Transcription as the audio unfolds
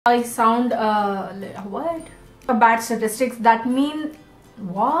I sound what? A bad statistics that mean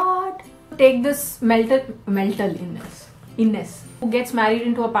what? Take this mental illness who gets married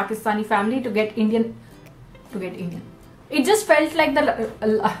into a Pakistani family to get Indian. It just felt like the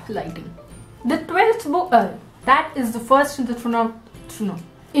lighting. The 12th book, that is the first in the Truno.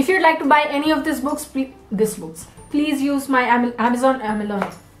 If you'd like to buy any of these books, please use my Amazon.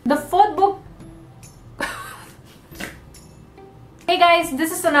 The 4th book. Hey guys,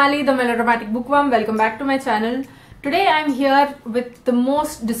 this is Sonali, the Melodramatic Bookworm. Welcome back to my channel. Today I'm here with the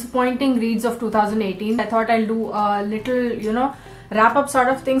most disappointing reads of 2018. I thought I'll do a little, wrap up sort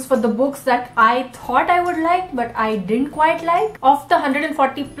of things for the books that I thought I would like but I didn't quite like. Of the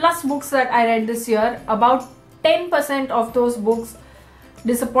 140 plus books that I read this year, about 10% of those books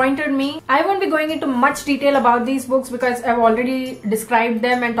disappointed me. I won't be going into much detail about these books because I've already described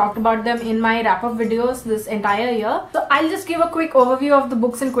them and talked about them in my wrap-up videos this entire year. So I'll just give a quick overview of the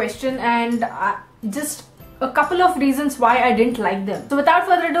books in question and just a couple of reasons why I didn't like them. So without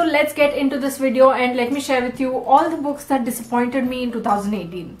further ado, let's get into this video and let me share with you all the books that disappointed me in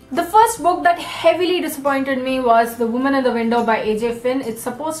 2018. The first book that heavily disappointed me was The Woman in the Window by A.J. Finn. It's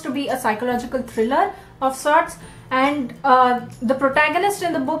supposed to be a psychological thriller of sorts, and the protagonist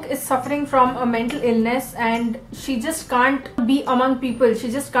in the book is suffering from a mental illness and she just can't be among people. She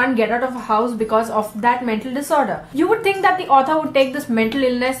just can't get out of a house because of that mental disorder. You would think that the author would take this mental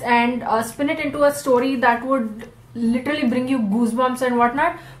illness and spin it into a story that would literally bring you goosebumps and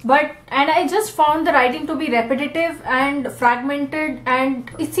whatnot, and I just found the writing to be repetitive and fragmented,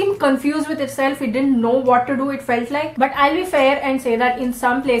 and it seemed confused with itself. It didn't know what to do, it felt like. But I'll be fair and say that in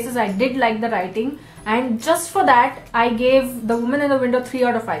some places I did like the writing, and just for that I gave The Woman in the Window 3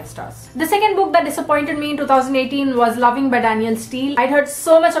 out of 5 stars. The second book that disappointed me in 2018 was Loving by Danielle Steel. I'd heard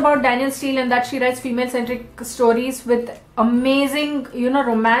so much about Danielle Steel and that she writes female-centric stories with amazing,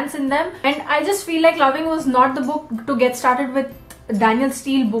 romance in them, and I just feel like Loving was not the book to get started with Danielle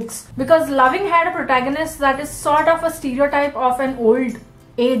Steel books, because Loving had a protagonist that is sort of a stereotype of an old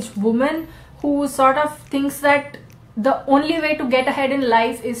age woman who sort of thinks that the only way to get ahead in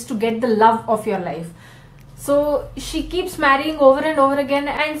life is to get the love of your life. So she keeps marrying over and over again,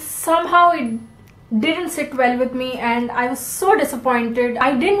 and somehow it didn't sit well with me and I was so disappointed.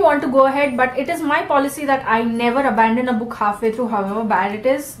 I didn't want to go ahead, but it is my policy that I never abandon a book halfway through, however bad it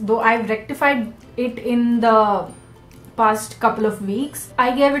is, though I've rectified it in the past couple of weeks.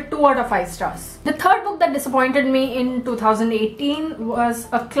 I gave it 2 out of 5 stars. The third book that disappointed me in 2018 was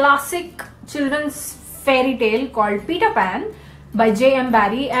a classic children's fairy tale called Peter Pan by J.M.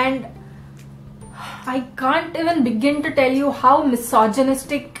 Barrie, and I can't even begin to tell you how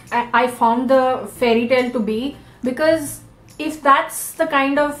misogynistic I found the fairy tale to be, because if that's the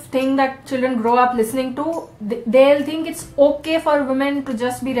kind of thing that children grow up listening to, they'll think it's okay for women to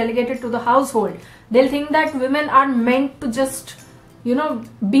just be relegated to the household. They'll think that women are meant to just,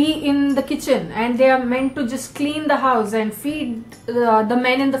 be in the kitchen, and they are meant to just clean the house and feed the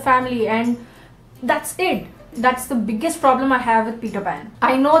men in the family, and that's it. That's the biggest problem I have with Peter Pan.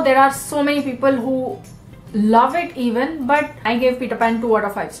 I know there are so many people who love it even, but I gave Peter Pan 2 out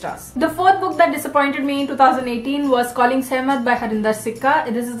of 5 stars. The fourth book that disappointed me in 2018 was Calling Sehmat by Harinder Sikka.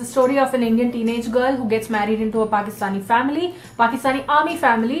 This is the story of an Indian teenage girl who gets married into a Pakistani army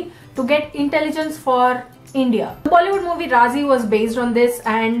family to get intelligence for India. The Bollywood movie Razi was based on this,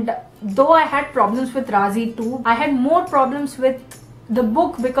 and though I had problems with Razi too, I had more problems with the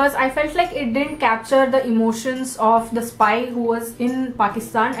book because I felt like it didn't capture the emotions of the spy who was in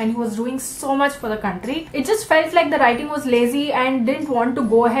Pakistan and he was doing so much for the country. It just felt like the writing was lazy and didn't want to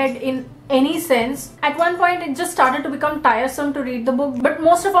go ahead in any sense. At one point it just started to become tiresome to read the book, but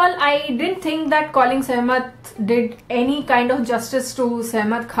most of all I didn't think that Calling Sehmat did any kind of justice to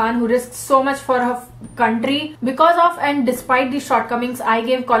Sehmat Khan, who risked so much for her country. Because of and despite these shortcomings, I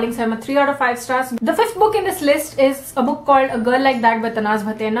gave Calling Sehmat 3 out of 5 stars. The fifth book in this list is a book called A Girl Like That by Tanaz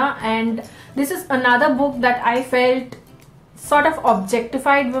Bhatena, and this is another book that I felt sort of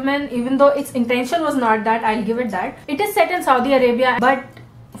objectified women, even though its intention was not that. I'll give it that. It is set in Saudi Arabia, but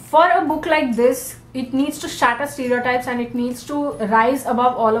for a book like this, it needs to shatter stereotypes and it needs to rise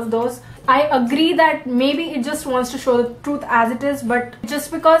above all of those. I agree that maybe it just wants to show the truth as it is, but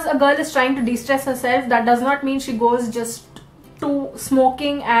just because a girl is trying to de-stress herself, that does not mean she goes just to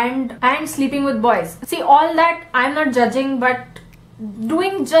smoking and sleeping with boys. See, all that I'm not judging, but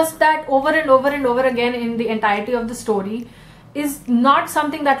doing just that over and over and over again in the entirety of the story is not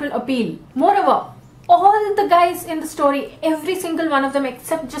something that will appeal. Moreover, all the guys in the story, every single one of them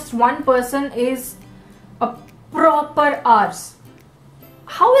except just one person, is a proper arse.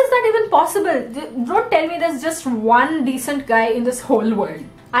 How is that even possible? Don't tell me there's just one decent guy in this whole world.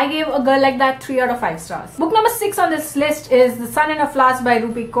 I gave A Girl Like That 3 out of 5 stars. Book number 6 on this list is The Sun in a Flask by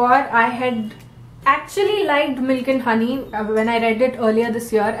Rupi Kaur. I had actually liked Milk and Honey when I read it earlier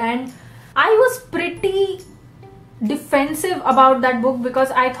this year, and I was pretty defensive about that book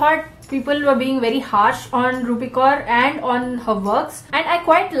because I thought people were being very harsh on Rupi Kaur and on her works, and I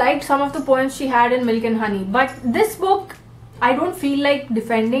quite liked some of the poems she had in Milk and Honey. But this book, I don't feel like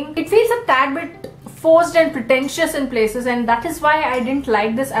defending. It feels a tad bit forced and pretentious in places, and that is why I didn't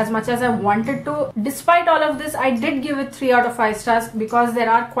like this as much as I wanted to. Despite all of this, I did give it 3 out of 5 stars because there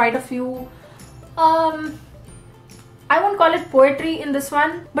are quite a few I won't call it poetry in this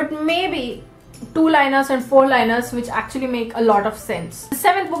one, but maybe 2-liners and 4-liners which actually make a lot of sense. The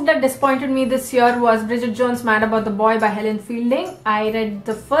 7th book that disappointed me this year was Bridget Jones' Mad About the Boy by Helen Fielding. I read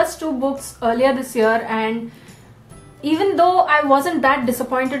the first 2 books earlier this year, and even though I wasn't that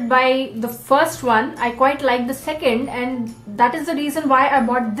disappointed by the first one, I quite liked the second, and that is the reason why I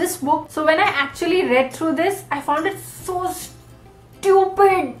bought this book. So when I actually read through this, I found it so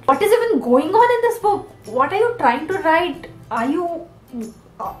stupid. What is even going on in this book? What are you trying to write? Are you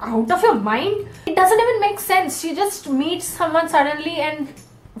out of your mind? It doesn't even make sense. She just meets someone suddenly and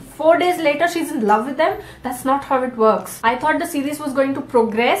 4 days later she's in love with them. That's not how it works. I thought the series was going to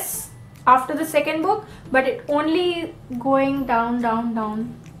progress after the second book, but it only going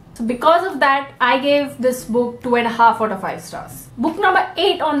down. So because of that, I gave this book 2.5 out of 5 stars. Book number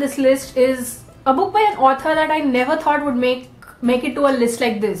 8 on this list is a book by an author that I never thought would make it to a list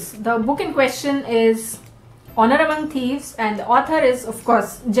like this. The book in question is Honor Among Thieves, and the author is, of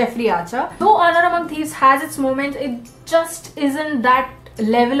course, Jeffrey Archer. Though Honor Among Thieves has its moments, it just isn't that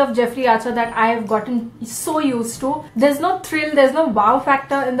level of Jeffrey Archer that I have gotten so used to. There's no thrill, there's no wow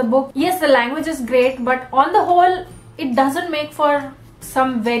factor in the book. Yes, the language is great, but on the whole, it doesn't make for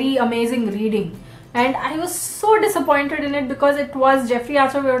some very amazing reading. And I was so disappointed in it because it was Jeffrey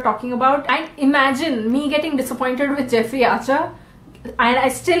Archer we were talking about. And imagine me getting disappointed with Jeffrey Archer, and I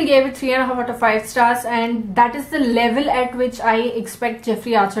still gave it 3.5 out of 5 stars, and that is the level at which I expect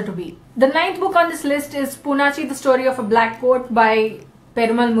Jeffrey Archer to be. The 9th book on this list is Poonachi, The Story of a Black Coat by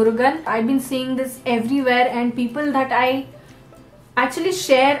Perumal Murugan. I've been seeing this everywhere, and people that I actually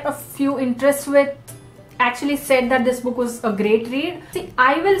share a few interests with actually said that this book was a great read. See,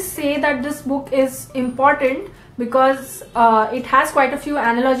 I will say that this book is important because it has quite a few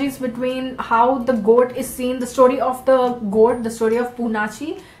analogies between how the goat is seen, the story of the goat, the story of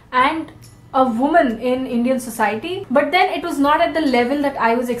Poonachi, and a woman in Indian society. But then it was not at the level that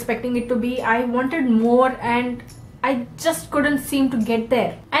I was expecting it to be. I wanted more, and I just couldn't seem to get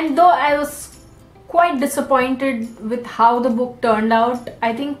there. And though I was quite disappointed with how the book turned out,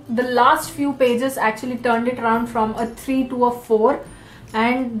 I think the last few pages actually turned it around from a 3 to a 4,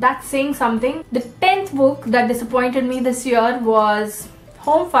 and that's saying something. The 10th book that disappointed me this year was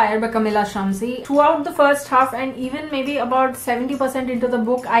Home Fire by Kamila Shamsi. Throughout the first half and even maybe about 70% into the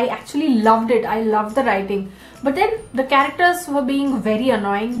book, I actually loved it. I loved the writing. But then the characters were being very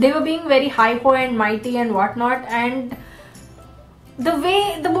annoying. They were being very high-ho and mighty and whatnot, and the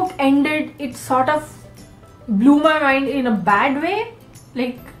way the book ended, it sort of blew my mind in a bad way.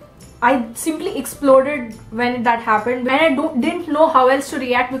 Like, I simply exploded when that happened, and I didn't know how else to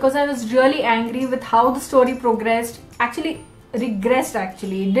react because I was really angry with how the story progressed. Actually, regressed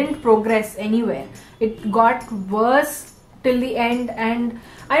actually. It didn't progress anywhere. It got worse till the end, and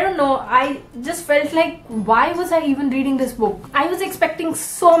I don't know, I just felt like, why was I even reading this book? I was expecting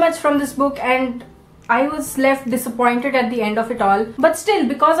so much from this book, and I was left disappointed at the end of it all. But still,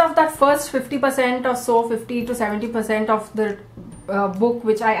 because of that first 50% or so, 50 to 70% of the book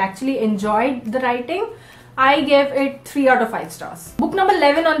which I actually enjoyed the writing, I gave it 3 out of 5 stars. Book number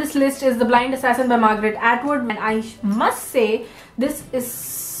 11 on this list is The Blind Assassin by Margaret Atwood, and I must say this is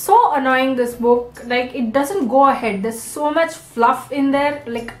so annoying, this book. Like, it doesn't go ahead. There's so much fluff in there,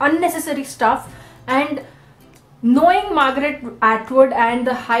 like unnecessary stuff. And knowing Margaret Atwood and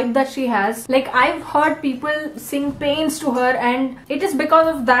the hype that she has, like, I've heard people sing pains to her, and it is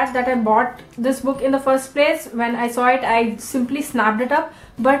because of that I bought this book in the first place. When I saw it, I simply snapped it up,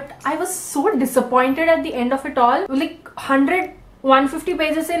 but I was so disappointed at the end of it all. Like 150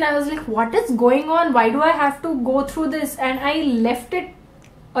 pages in, I was like, what is going on? Why do I have to go through this? And I left it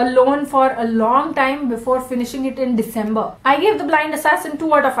alone for a long time before finishing it in December. I gave The Blind Assassin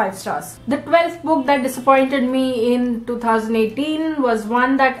 2 out of 5 stars. The 12th book that disappointed me in 2018 was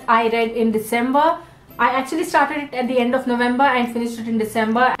one that I read in December. I actually started it at the end of November and finished it in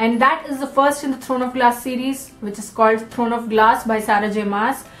December, and that is the first in the Throne of Glass series, which is called Throne of Glass by Sarah J.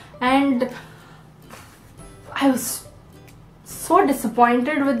 Maas. And I was so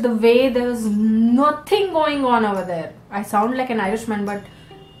disappointed with the way there was nothing going on over there. I sound like an Irishman, but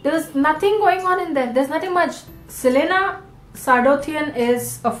There was nothing going on in there. There's nothing much. Selena Sardothian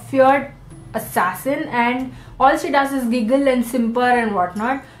is a feared assassin and all she does is giggle and simper and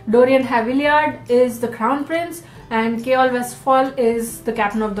whatnot. Dorian Havillard is the crown prince and Keol Westfall is the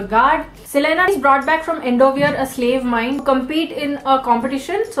captain of the guard. Selena is brought back from Endovier, a slave mine, to compete in a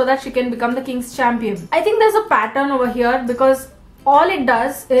competition so that she can become the king's champion. I think there's a pattern over here because all it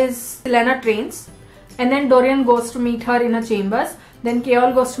does is Selena trains and then Dorian goes to meet her in her chambers, then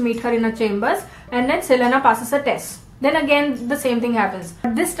Keol goes to meet her in her chambers, and then Selena passes a test. Then again the same thing happens.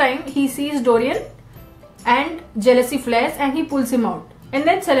 But this time he sees Dorian and jealousy flares and he pulls him out. And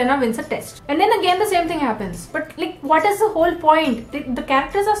then Selena wins a test. And then again the same thing happens. But like, what is the whole point? The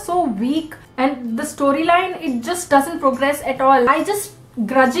characters are so weak and the storyline, it just doesn't progress at all. I just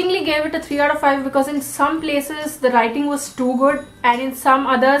grudgingly gave it a 3 out of 5 because in some places the writing was too good and in some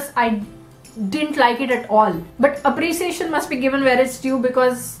others I didn't like it at all. But appreciation must be given where it's due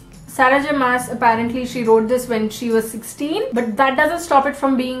because Sarah J. Maas, apparently she wrote this when she was 16, but that doesn't stop it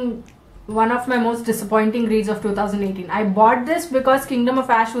from being one of my most disappointing reads of 2018. I bought this because Kingdom of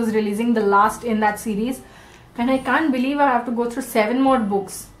Ash was releasing the last in that series and I can't believe I have to go through 7 more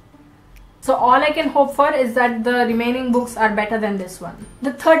books. So all I can hope for is that the remaining books are better than this one.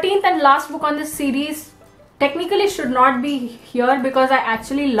 The 13th and last book on this series technically should not be here because I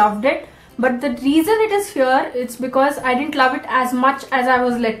actually loved it. But the reason it is here, it's because I didn't love it as much as I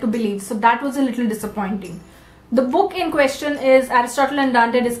was led to believe. So that was a little disappointing. The book in question is Aristotle and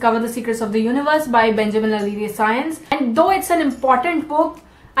Dante Discover the Secrets of the Universe by Benjamin Alire Science. And though it's an important book,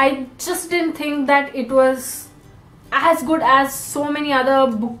 I just didn't think that it was as good as so many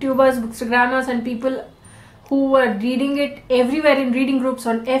other booktubers, bookstagrammers and people who were reading it everywhere in reading groups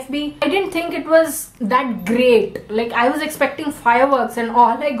on FB. I didn't think it was that great. Like, I was expecting fireworks and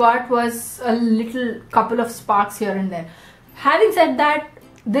all I got was a little couple of sparks here and there. Having said that,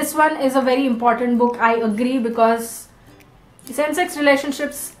 this one is a very important book, I agree, because same-sex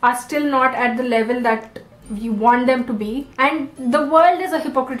relationships are still not at the level that we want them to be. And the world is a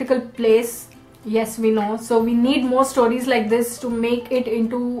hypocritical place, yes we know. So we need more stories like this to make it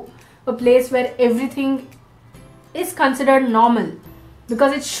into a place where everything is considered normal,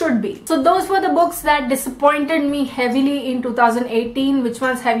 because it should be. So those were the books that disappointed me heavily in 2018. Which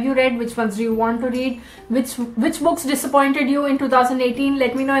ones have you read? Which ones do you want to read? Which books disappointed you in 2018?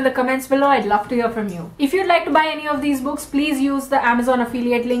 Let me know in the comments below. I'd love to hear from you. If you'd like to buy any of these books, please use the Amazon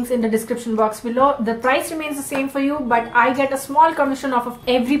affiliate links in the description box below. The price remains the same for you, but I get a small commission off of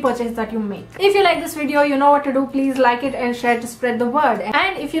every purchase that you make. If you like this video, you know what to do. Please like it and share to spread the word.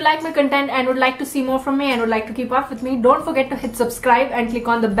 And if you like my content and would like to see more from me and would like to keep up with me, don't forget to hit subscribe and click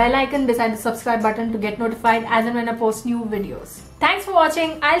on the bell icon beside the subscribe button to get notified as and when I post new videos. Thanks for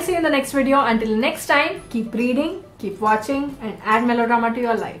watching. I'll see you in the next video. Until next time, keep reading, keep watching and add melodrama to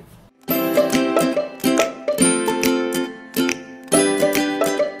your life.